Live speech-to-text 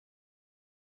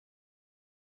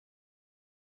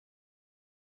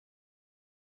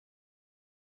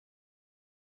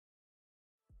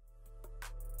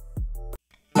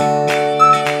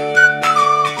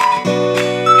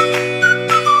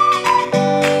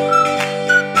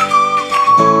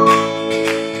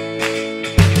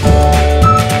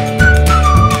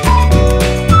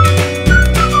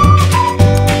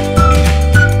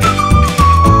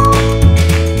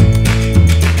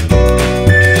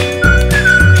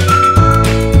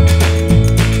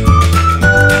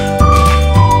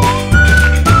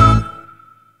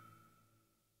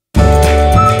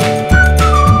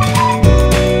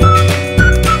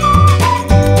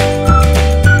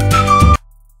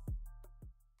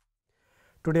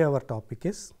Today our topic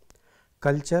is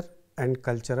culture and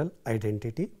cultural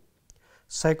identity,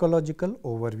 psychological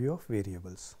overview of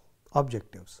variables.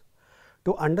 Objectives: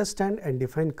 to understand and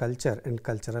define culture and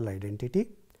cultural identity,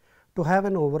 to have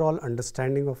an overall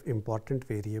understanding of important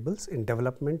variables in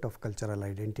development of cultural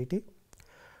identity,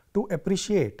 to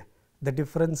appreciate the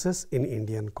differences in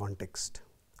Indian context.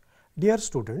 Dear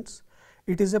students,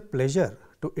 it is a pleasure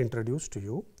to introduce to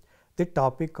you the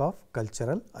topic of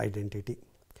cultural identity,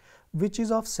 which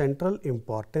is of central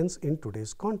importance in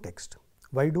today's context.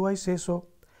 Why do I say so?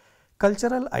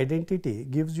 Cultural identity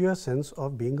gives you a sense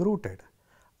of being rooted.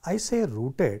 I say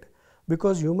rooted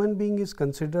because human being is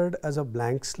considered as a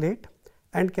blank slate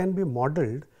and can be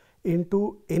modeled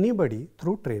into anybody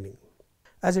through training,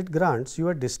 as it grants you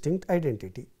a distinct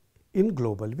identity in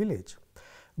global village.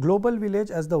 Global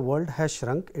village, as the world has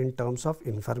shrunk in terms of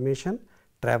information,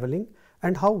 traveling,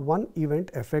 and how one event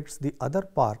affects the other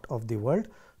part of the world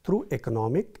through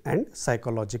economic and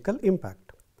psychological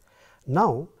impact.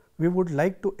 Now, we would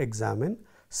like to examine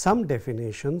some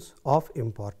definitions of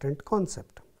important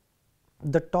concept.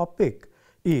 The topic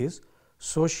is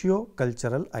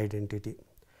socio-cultural identity.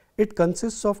 It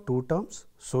consists of two terms,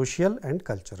 social and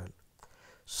cultural.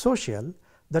 Social,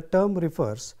 the term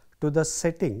refers to the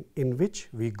setting in which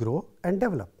we grow and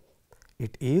develop.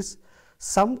 It is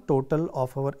sum total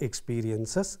of our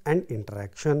experiences and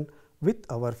interaction with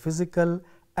our physical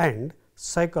and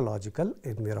psychological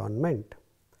environment.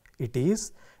 It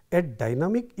is a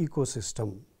dynamic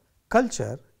ecosystem.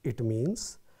 Culture, it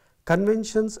means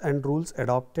conventions and rules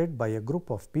adopted by a group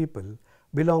of people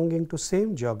belonging to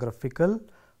same geographical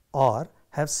or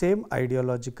have same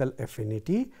ideological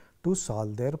affinity to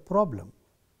solve their problem.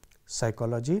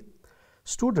 Psychology.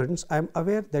 Students, I am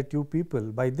aware that you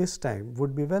people by this time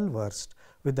would be well versed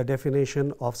with the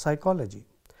definition of psychology.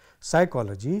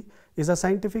 Psychology is a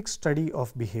scientific study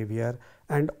of behavior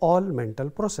and all mental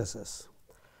processes.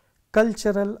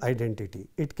 Cultural identity,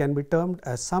 it can be termed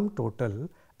as sum total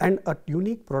and a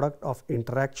unique product of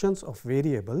interactions of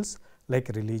variables like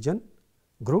religion,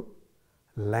 group,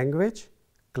 language,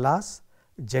 class,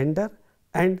 gender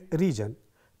and region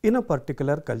in a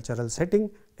particular cultural setting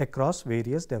across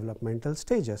various developmental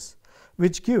stages,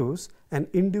 which gives an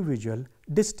individual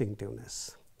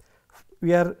distinctiveness.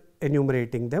 We are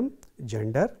enumerating them: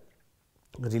 gender,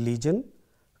 religion,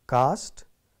 caste,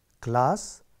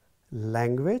 class,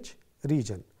 language,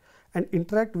 region, and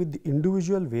interact with the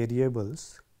individual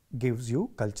variables gives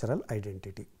you cultural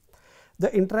identity.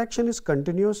 The interaction is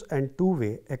continuous and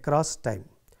two-way across time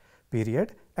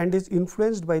period and is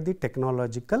influenced by the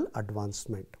technological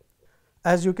advancement.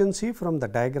 As you can see from the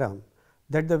diagram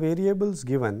that the variables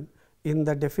given in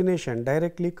the definition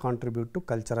directly contribute to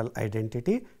cultural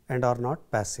identity and are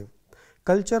not passive.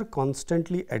 Culture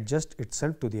constantly adjusts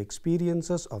itself to the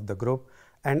experiences of the group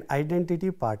and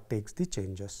identity part takes the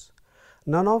changes.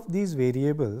 None of these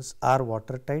variables are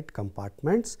watertight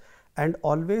compartments and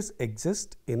always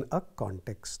exist in a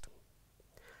context.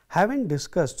 Having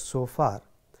discussed so far,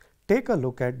 take a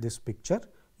look at this picture.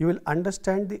 You will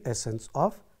understand the essence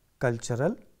of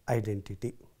cultural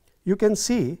identity. You can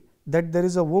see that there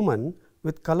is a woman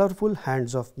with colorful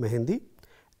hands of mehendi.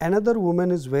 Another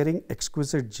woman is wearing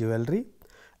exquisite jewelry.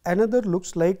 Another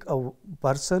looks like a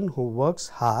person who works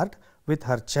hard with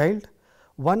her child.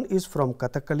 One is from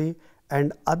Kathakali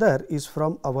and other is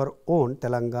from our own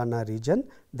Telangana region,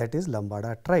 that is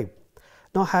Lambada tribe.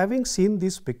 Now, having seen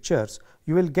these pictures,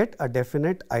 you will get a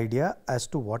definite idea as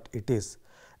to what it is.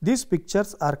 These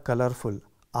pictures are colorful,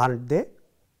 aren't they?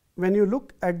 When you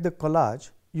look at the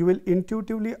collage, you will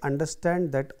intuitively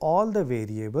understand that all the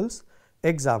variables,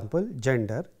 example,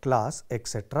 gender, class,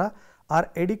 etc., are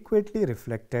adequately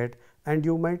reflected, and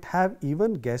you might have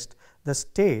even guessed the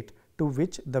state to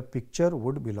which the picture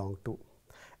would belong to.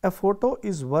 A photo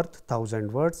is worth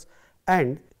 1,000 words,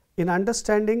 and in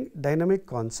understanding dynamic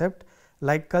concept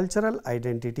like cultural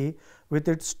identity with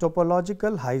its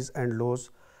topological highs and lows,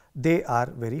 they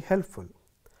are very helpful.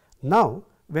 Now,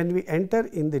 when we enter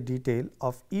in the detail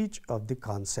of each of the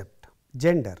concept.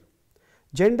 Gender.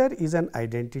 Gender is an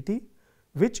identity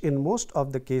which in most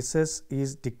of the cases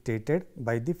is dictated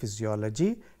by the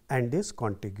physiology and is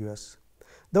contiguous.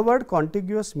 The word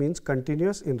contiguous means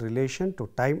continuous in relation to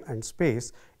time and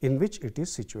space in which it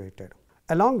is situated,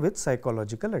 along with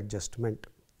psychological adjustment.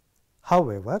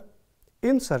 However,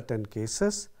 in certain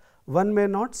cases, one may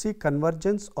not see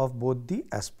convergence of both the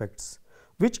aspects,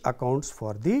 which accounts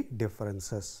for the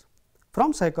differences.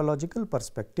 From psychological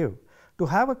perspective, to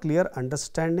have a clear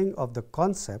understanding of the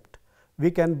concept,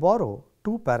 we can borrow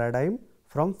two paradigms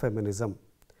from feminism.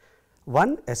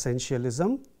 One,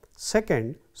 essentialism,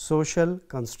 second, social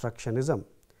constructionism.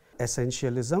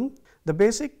 Essentialism, the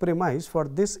basic premise for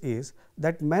this is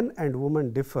that men and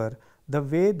women differ the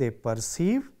way they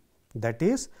perceive, that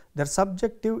is, their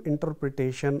subjective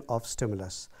interpretation of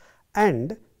stimulus,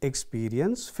 and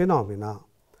experience phenomena.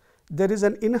 There is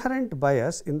an inherent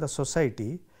bias in the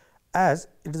society as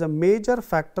it is a major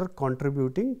factor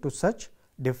contributing to such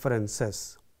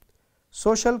differences.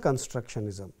 Social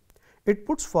constructionism, it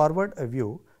puts forward a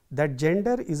view that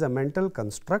gender is a mental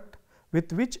construct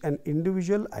with which an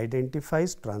individual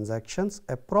identifies transactions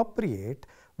appropriate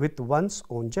with one's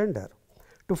own gender.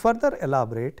 To further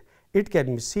elaborate, it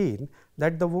can be seen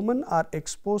that the women are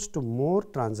exposed to more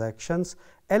transactions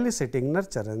eliciting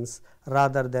nurturance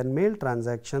rather than male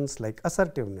transactions like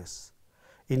assertiveness.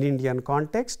 In Indian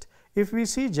context, if we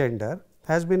see gender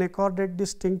has been accorded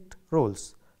distinct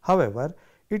roles. However,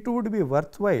 it would be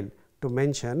worthwhile to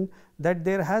mention that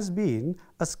there has been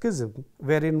a schism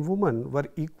wherein women were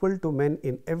equal to men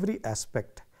in every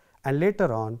aspect, and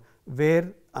later on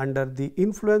where under the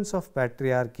influence of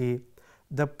patriarchy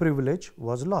the privilege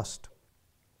was lost.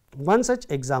 One such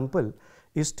example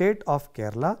is state of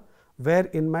Kerala, where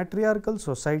in matriarchal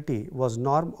society was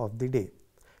norm of the day.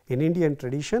 In Indian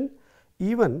tradition,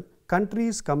 even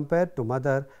countries compared to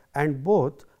mother and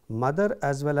both mother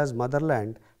as well as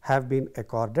motherland have been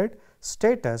accorded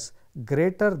status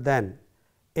greater than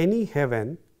any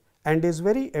heaven, and is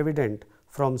very evident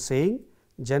from saying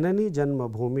Janani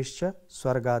Janma Bhumischa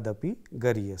Swargadapi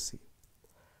Gariyasi.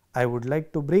 I would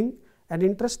like to bring an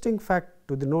interesting fact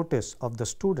to the notice of the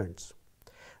students,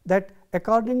 that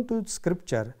according to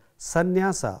scripture,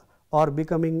 sannyasa or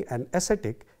becoming an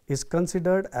ascetic is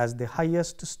considered as the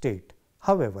highest state.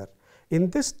 However, in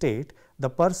this state, the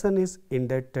person is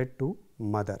indebted to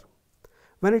mother.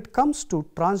 When it comes to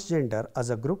transgender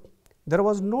as a group, there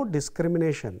was no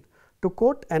discrimination. To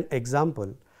quote an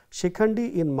example,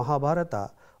 Shikhandi in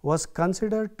Mahabharata was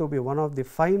considered to be one of the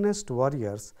finest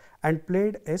warriors and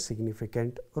played a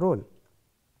significant role.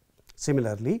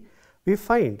 Similarly, we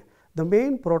find the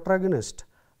main protagonist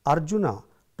Arjuna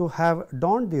to have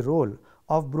donned the role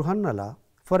of Bruhannala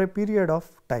for a period of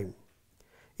time.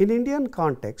 In Indian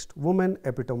context, woman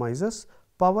epitomizes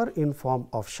power in form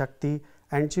of Shakti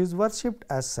and she is worshipped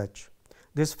as such.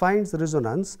 This finds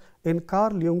resonance in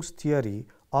Carl Jung's theory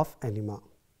of anima.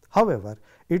 However,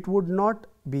 it would not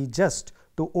be just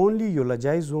to only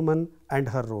eulogize woman and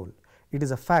her role. It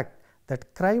is a fact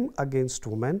that crime against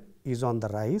women is on the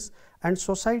rise and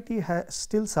society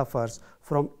still suffers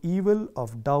from evil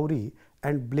of dowry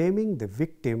and blaming the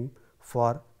victim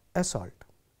for assault.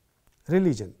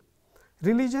 Religion.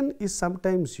 Religion is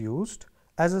sometimes used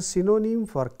as a synonym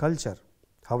for culture.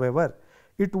 However,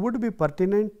 it would be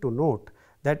pertinent to note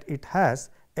that it has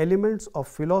elements of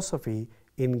philosophy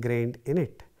ingrained in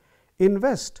it. In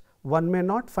West, one may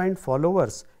not find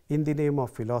followers in the name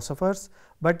of philosophers,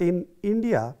 but in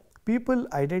India, people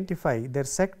identify their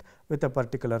sect with a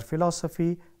particular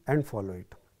philosophy and follow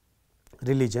it.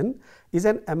 Religion is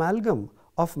an amalgam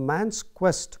of man's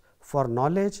quest for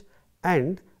knowledge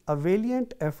and a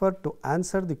valiant effort to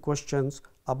answer the questions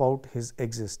about his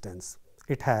existence.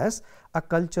 It has a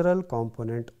cultural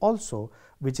component also,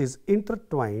 which is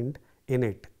intertwined in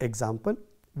it. Example,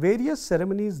 various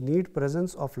ceremonies need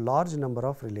presence of large number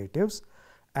of relatives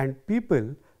and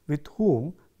people with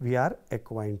whom we are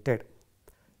acquainted.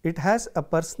 It has a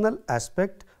personal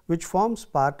aspect which forms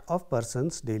part of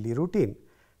person's daily routine,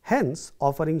 hence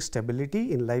offering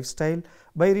stability in lifestyle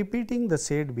by repeating the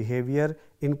said behavior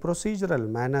in procedural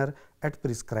manner at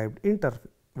prescribed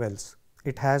intervals.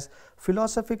 It has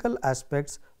philosophical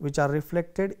aspects which are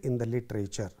reflected in the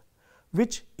literature,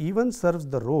 which even serves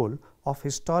the role of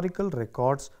historical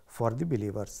records for the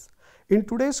believers. In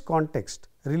today's context,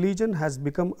 religion has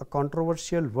become a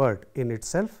controversial word in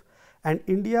itself, and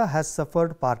India has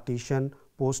suffered partition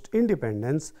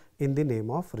post-independence in the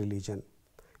name of religion.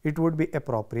 It would be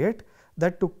appropriate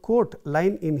that to quote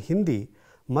line in Hindi,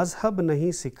 "Mazhab nahi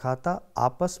sikhata,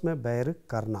 aapas mein bair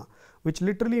karna," which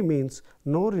literally means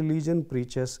no religion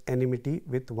preaches enmity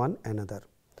with one another.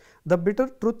 The bitter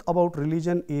truth about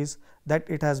religion is that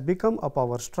it has become a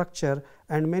power structure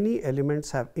and many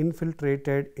elements have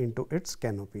infiltrated into its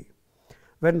canopy.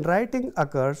 When rioting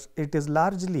occurs, it is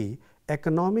largely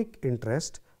economic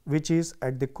interest which is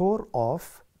at the core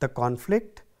of the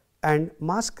conflict and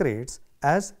masquerades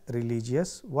as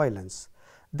religious violence.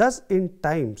 Thus, in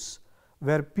times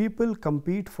where people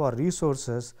compete for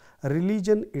resources,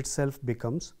 religion itself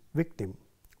becomes victim.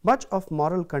 Much of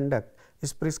moral conduct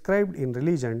is prescribed in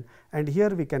religion, and here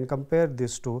we can compare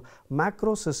this to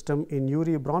macro system in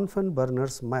Urie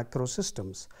Bronfenbrenner's macro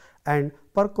systems and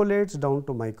percolates down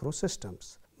to micro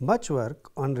systems. Much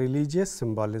work on religious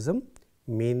symbolism,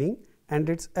 meaning and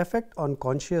its effect on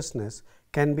consciousness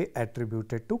can be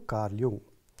attributed to Carl Jung.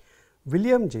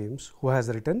 William James, who has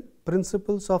written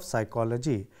Principles of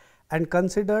Psychology and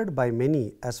considered by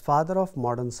many as father of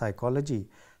modern psychology,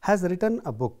 has written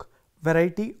a book,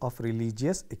 Variety of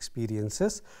Religious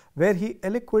Experiences, where he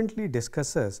eloquently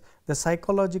discusses the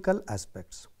psychological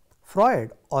aspects.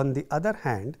 Freud, on the other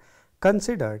hand,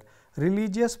 considered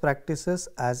religious practices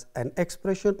as an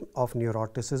expression of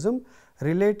neuroticism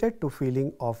related to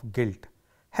feeling of guilt,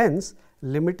 hence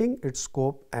limiting its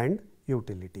scope and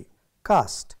utility.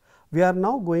 Caste. We are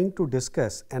now going to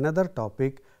discuss another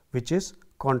topic which is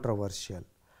controversial.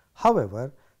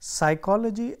 However,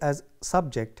 psychology as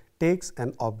subject takes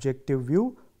an objective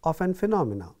view of an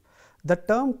phenomena. The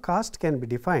term caste can be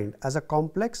defined as a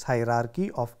complex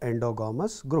hierarchy of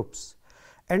endogamous groups.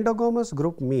 Endogamous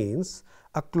group means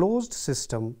a closed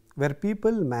system where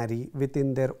people marry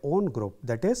within their own group,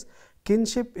 that is,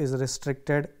 kinship is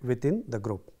restricted within the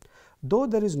group. Though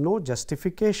there is no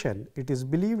justification, it is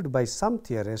believed by some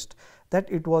theorists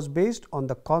that it was based on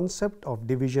the concept of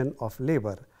division of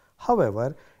labor.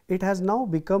 However, it has now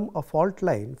become a fault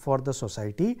line for the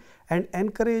society and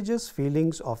encourages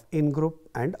feelings of in-group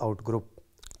and out-group.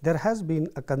 There has been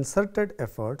a concerted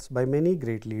efforts by many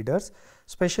great leaders,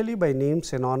 especially by names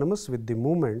synonymous with the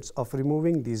movements of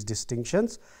removing these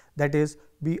distinctions, that is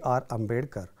B.R.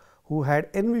 Ambedkar, who had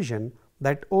envisioned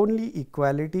that only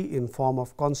equality in form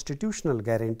of constitutional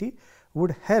guarantee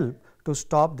would help to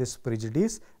stop this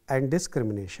prejudice and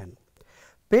discrimination.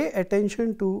 Pay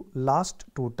attention to last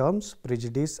two terms,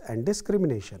 prejudice and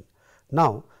discrimination.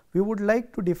 Now, we would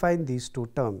like to define these two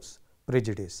terms.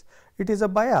 Prejudice. It is a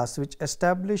bias which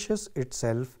establishes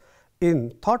itself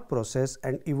in thought process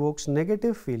and evokes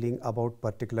negative feeling about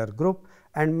particular group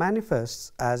and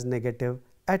manifests as negative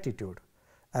attitude.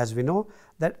 As we know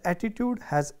that attitude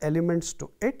has elements to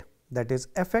it, that is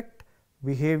affect,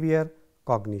 behavior,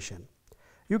 cognition.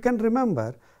 You can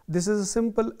remember this is a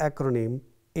simple acronym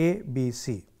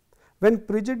ABC. When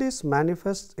prejudice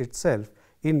manifests itself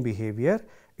in behavior,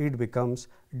 it becomes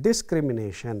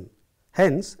discrimination.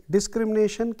 Hence,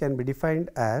 discrimination can be defined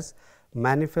as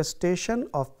manifestation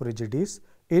of prejudice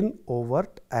in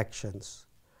overt actions.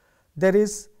 There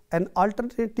is an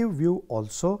alternative view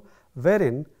also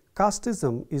wherein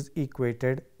casteism is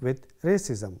equated with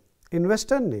racism. In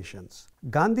Western nations,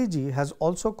 Gandhiji has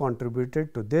also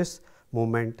contributed to this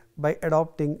movement by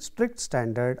adopting strict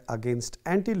standard against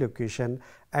anti-locution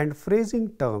and phrasing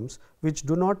terms which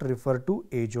do not refer to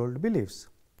age-old beliefs.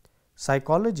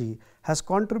 Psychology has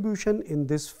contribution in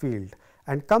this field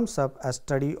and comes up as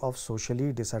study of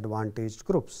socially disadvantaged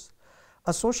groups.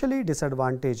 A socially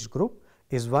disadvantaged group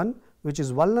is one which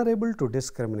is vulnerable to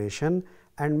discrimination,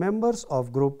 and members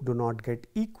of group do not get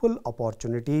equal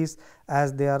opportunities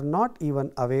as they are not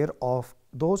even aware of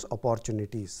those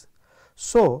opportunities.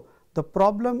 So, the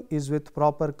problem is with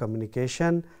proper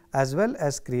communication as well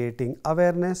as creating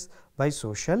awareness by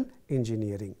social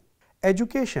engineering.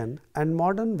 Education and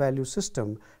modern value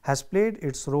system has played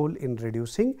its role in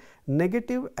reducing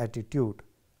negative attitude.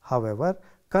 However,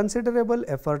 considerable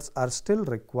efforts are still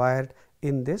required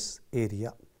in this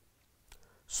area.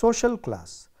 Social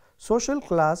class. Social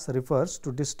class refers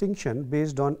to distinction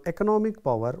based on economic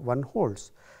power one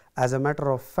holds. As a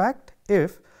matter of fact,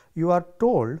 if you are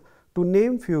told to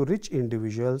name few rich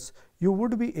individuals, you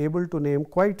would be able to name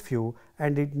quite few,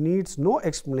 and it needs no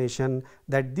explanation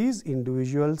that these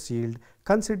individuals yield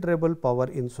considerable power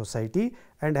in society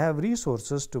and have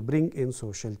resources to bring in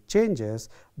social changes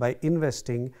by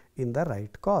investing in the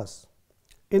right cause.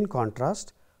 In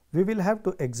contrast, we will have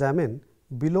to examine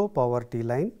below poverty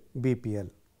line BPL.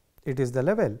 It is the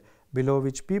level below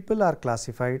which people are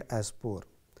classified as poor.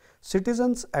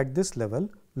 Citizens at this level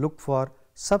look for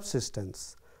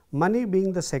subsistence. Money,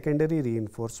 being the secondary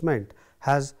reinforcement,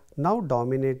 has now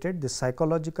dominated the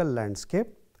psychological landscape,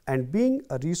 and being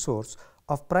a resource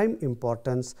of prime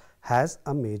importance has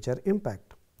a major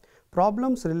impact.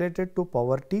 Problems related to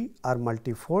poverty are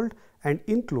multifold and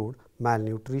include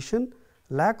malnutrition,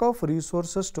 lack of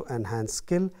resources to enhance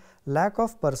skill, lack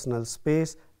of personal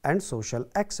space and social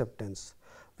acceptance.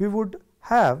 We would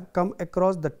have come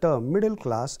across the term middle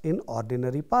class in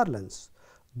ordinary parlance.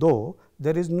 Though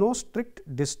there is no strict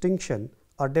distinction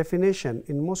or definition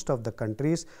in most of the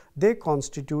countries, they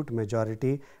constitute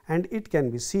majority, and it can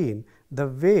be seen the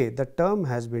way the term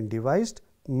has been devised,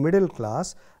 middle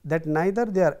class, that neither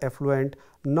they are affluent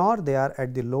nor they are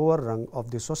at the lower rung of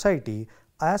the society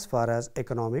as far as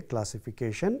economic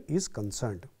classification is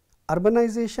concerned.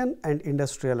 Urbanization and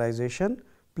industrialization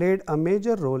played a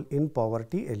major role in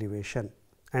poverty elevation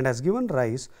and has given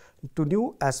rise to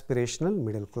new aspirational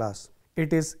middle class.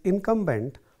 It is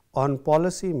incumbent on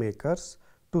policy makers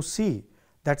to see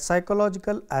that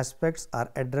psychological aspects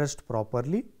are addressed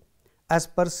properly, as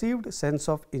perceived sense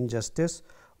of injustice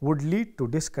would lead to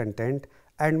discontent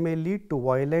and may lead to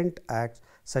violent acts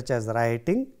such as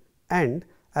rioting, and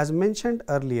as mentioned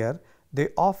earlier, they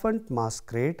often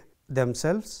masquerade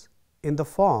themselves in the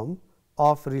form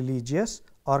of religious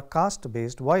or caste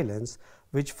based violence,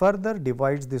 which further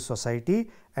divides the society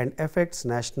and affects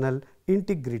national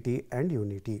integrity and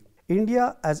unity.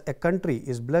 India as a country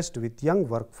is blessed with young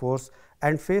workforce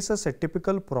and faces a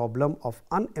typical problem of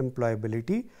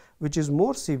unemployability, which is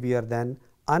more severe than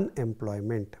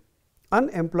unemployment.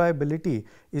 Unemployability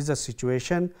is a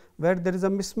situation where there is a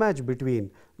mismatch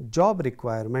between job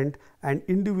requirement and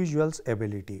individual's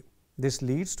ability. This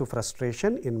leads to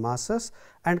frustration in masses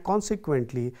and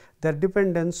consequently their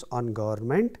dependence on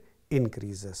government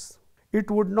increases. It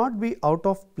would not be out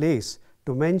of place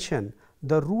to mention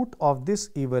the root of this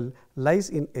evil lies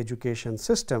in education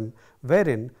system,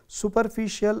 wherein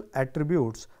superficial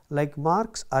attributes like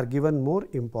marks are given more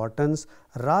importance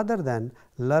rather than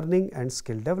learning and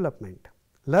skill development.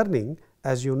 Learning,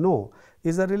 as you know,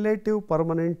 is a relative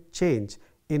permanent change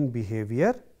in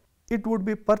behavior. It would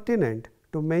be pertinent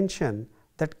to mention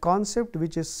that concept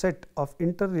which is set of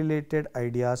interrelated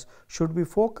ideas should be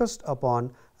focused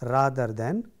upon rather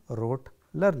than rote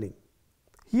learning.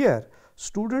 Here,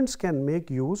 students can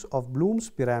make use of Bloom's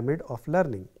pyramid of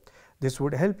learning. This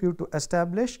would help you to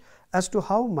establish as to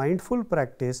how mindful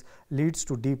practice leads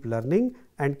to deep learning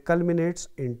and culminates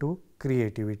into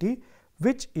creativity,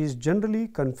 which is generally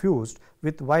confused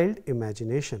with wild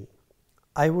imagination.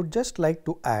 I would just like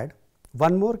to add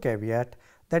one more caveat,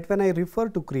 that when I refer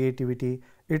to creativity,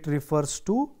 it refers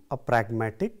to a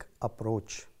pragmatic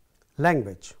approach.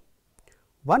 Language.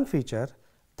 One feature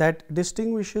that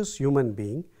distinguishes human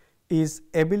being is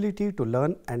ability to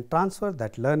learn and transfer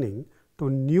that learning to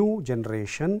new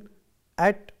generation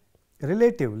at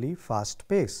relatively fast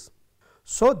pace,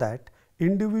 so that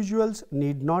individuals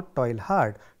need not toil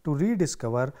hard to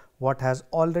rediscover what has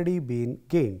already been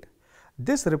gained.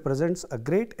 This represents a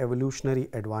great evolutionary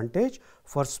advantage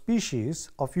for species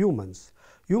of humans.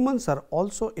 Humans are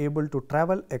also able to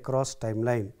travel across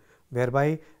timeline,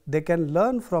 whereby they can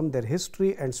learn from their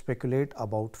history and speculate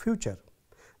about future.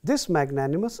 This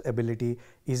magnanimous ability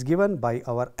is given by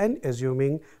our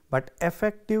unassuming but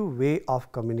effective way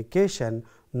of communication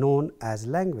known as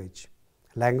language.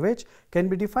 Language can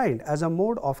be defined as a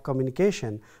mode of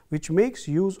communication which makes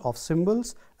use of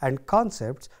symbols and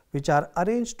concepts which are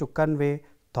arranged to convey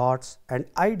thoughts and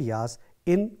ideas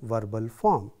in verbal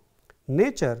form.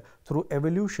 Nature, through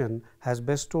evolution, has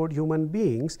bestowed human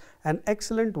beings an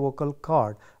excellent vocal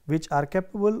cord which are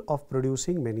capable of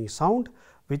producing many sound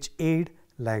which aid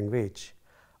language.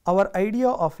 Our idea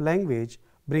of language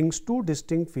brings two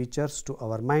distinct features to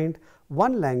our mind: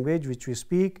 one, language which we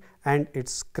speak, and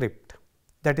its script,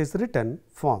 that is written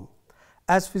form.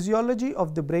 As physiology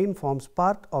of the brain forms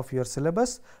part of your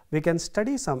syllabus, we can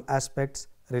study some aspects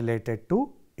related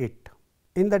to it.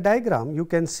 In the diagram, you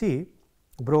can see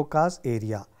Broca's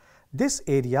area. This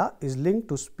area is linked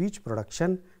to speech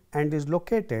production and is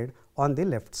located on the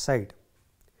left side.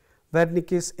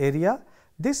 Wernicke's area.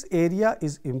 This area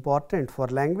is important for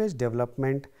language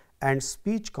development and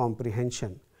speech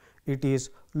comprehension. It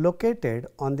is located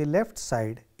on the left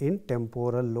side in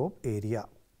temporal lobe area.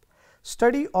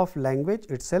 Study of language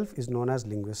itself is known as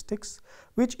linguistics,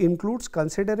 which includes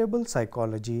considerable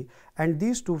psychology, and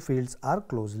these two fields are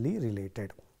closely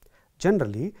related.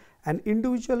 Generally, an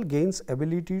individual gains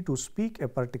ability to speak a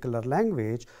particular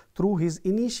language through his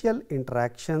initial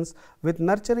interactions with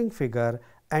nurturing figure,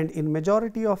 and in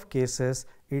majority of cases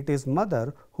it is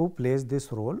mother who plays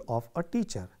this role of a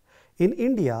teacher. In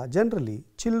India, generally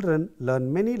children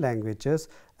learn many languages,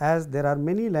 as there are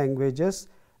many languages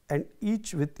and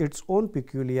each with its own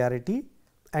peculiarity,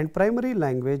 and primary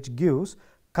language gives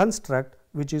construct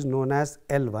which is known as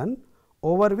L1,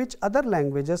 over which other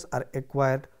languages are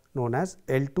acquired known as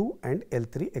L2 and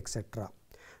L3, etc.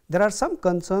 There are some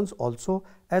concerns also.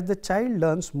 As the child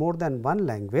learns more than one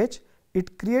language,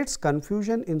 it creates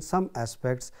confusion in some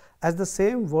aspects, as the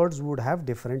same words would have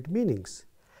different meanings.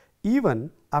 Even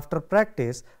after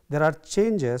practice, there are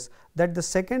changes that the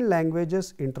second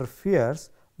languages interferes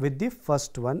with the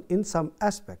first one in some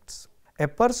aspects. A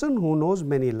person who knows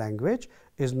many languages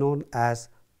is known as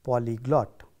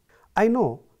polyglot. I know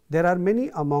there are many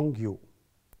among you.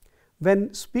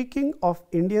 When speaking of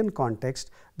Indian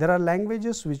context, there are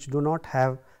languages which do not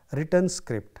have written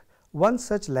script. One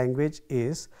such language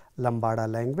is Lambada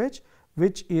language,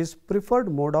 which is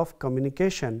preferred mode of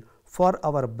communication for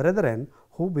our brethren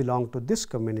who belong to this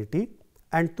community,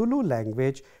 and Tulu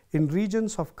language in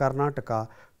regions of Karnataka,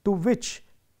 to which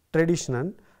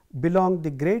tradition belonged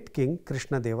the great king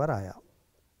Krishnadeva.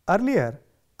 Earlier,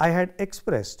 I had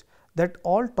expressed that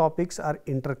all topics are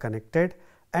interconnected,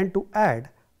 and to add,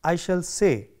 I shall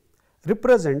say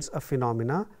represents a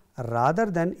phenomena rather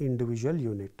than individual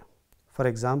unit. For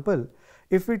example,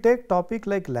 if we take topic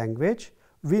like language,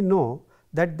 we know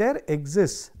that there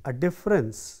exists a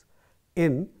difference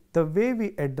in the way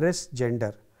we address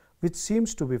gender, which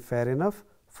seems to be fair enough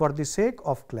for the sake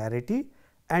of clarity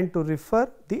and to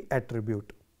refer the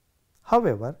attribute.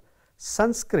 However,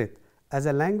 Sanskrit as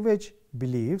a language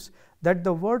believes that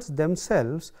the words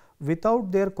themselves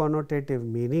without their connotative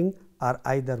meaning are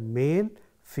either male,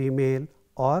 female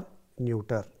or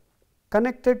neuter.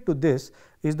 Connected to this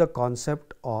is the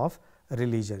concept of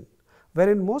religion,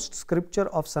 wherein most scripture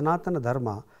of Sanatana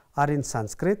Dharma are in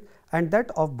Sanskrit and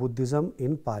that of Buddhism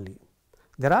in Pali.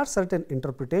 There are certain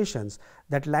interpretations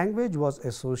that language was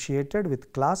associated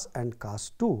with class and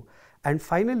caste too, and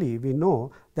finally we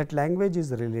know that language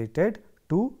is related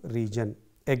to region.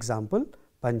 Example,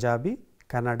 Punjabi,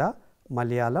 Kannada,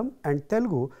 Malayalam and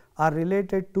Telugu are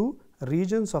related to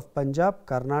regions of Punjab,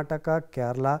 Karnataka,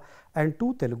 Kerala and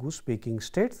two Telugu speaking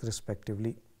states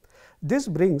respectively. This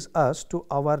brings us to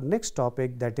our next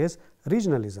topic, that is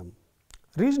regionalism.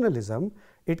 Regionalism,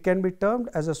 it can be termed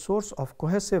as a source of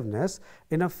cohesiveness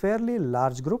in a fairly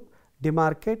large group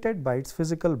demarcated by its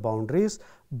physical boundaries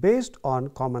based on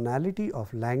commonality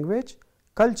of language,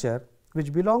 culture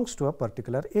which belongs to a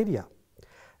particular area.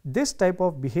 This type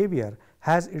of behavior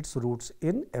has its roots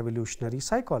in evolutionary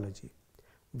psychology,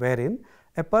 wherein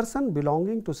a person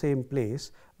belonging to same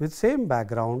place with same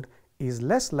background is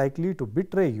less likely to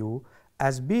betray you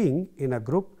as being in a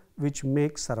group, which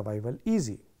makes survival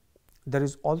easy. There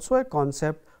is also a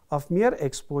concept of mere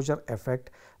exposure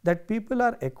effect, that people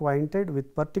are acquainted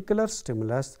with particular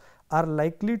stimulus are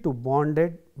likely to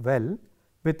bonded well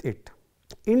with it.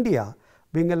 India,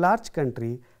 being a large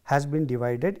country, has been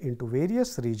divided into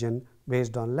various regions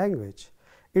based on language.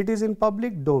 It is in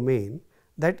public domain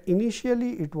that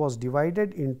initially it was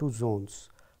divided into zones.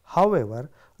 However,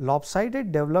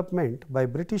 lopsided development by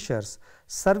Britishers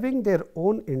serving their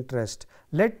own interest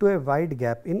led to a wide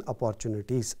gap in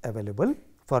opportunities available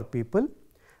for people,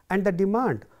 and the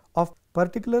demand of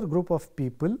particular group of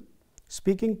people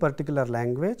speaking particular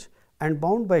language and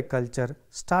bound by culture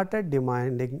started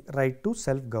demanding right to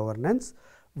self-governance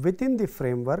within the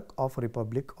framework of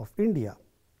Republic of India.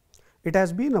 It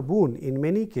has been a boon in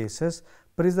many cases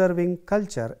preserving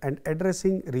culture and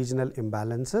addressing regional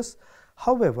imbalances.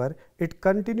 However, it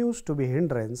continues to be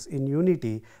hindrance in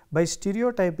unity by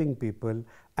stereotyping people,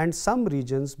 and some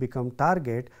regions become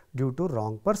target due to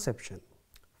wrong perception.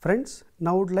 Friends,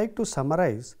 now I would like to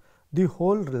summarize the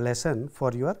whole lesson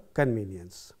for your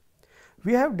convenience.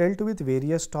 We have dealt with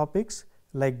various topics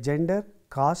like gender,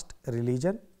 caste,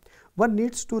 religion. One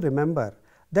needs to remember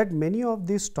that many of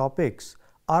these topics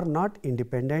are not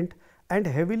independent and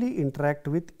heavily interact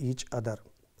with each other.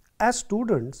 As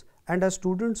students and as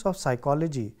students of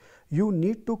psychology, you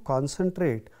need to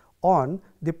concentrate on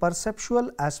the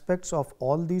perceptual aspects of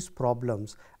all these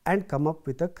problems and come up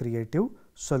with a creative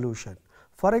solution.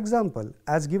 For example,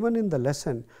 as given in the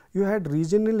lesson, you had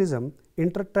regionalism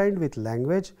intertwined with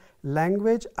language,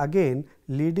 language again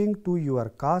leading to your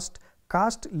caste,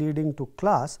 caste leading to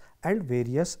class and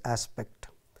various aspects.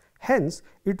 Hence,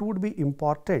 it would be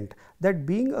important that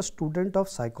being a student of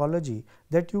psychology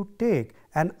that you take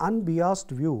an unbiased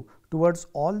view towards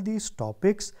all these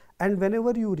topics, and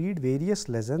whenever you read various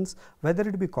lessons, whether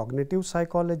it be cognitive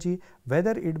psychology,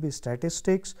 whether it be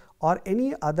statistics or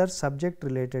any other subject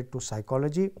related to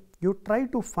psychology, you try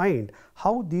to find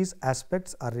how these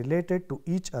aspects are related to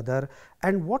each other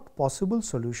and what possible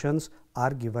solutions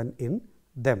are given in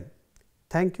them.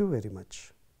 Thank you very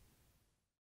much.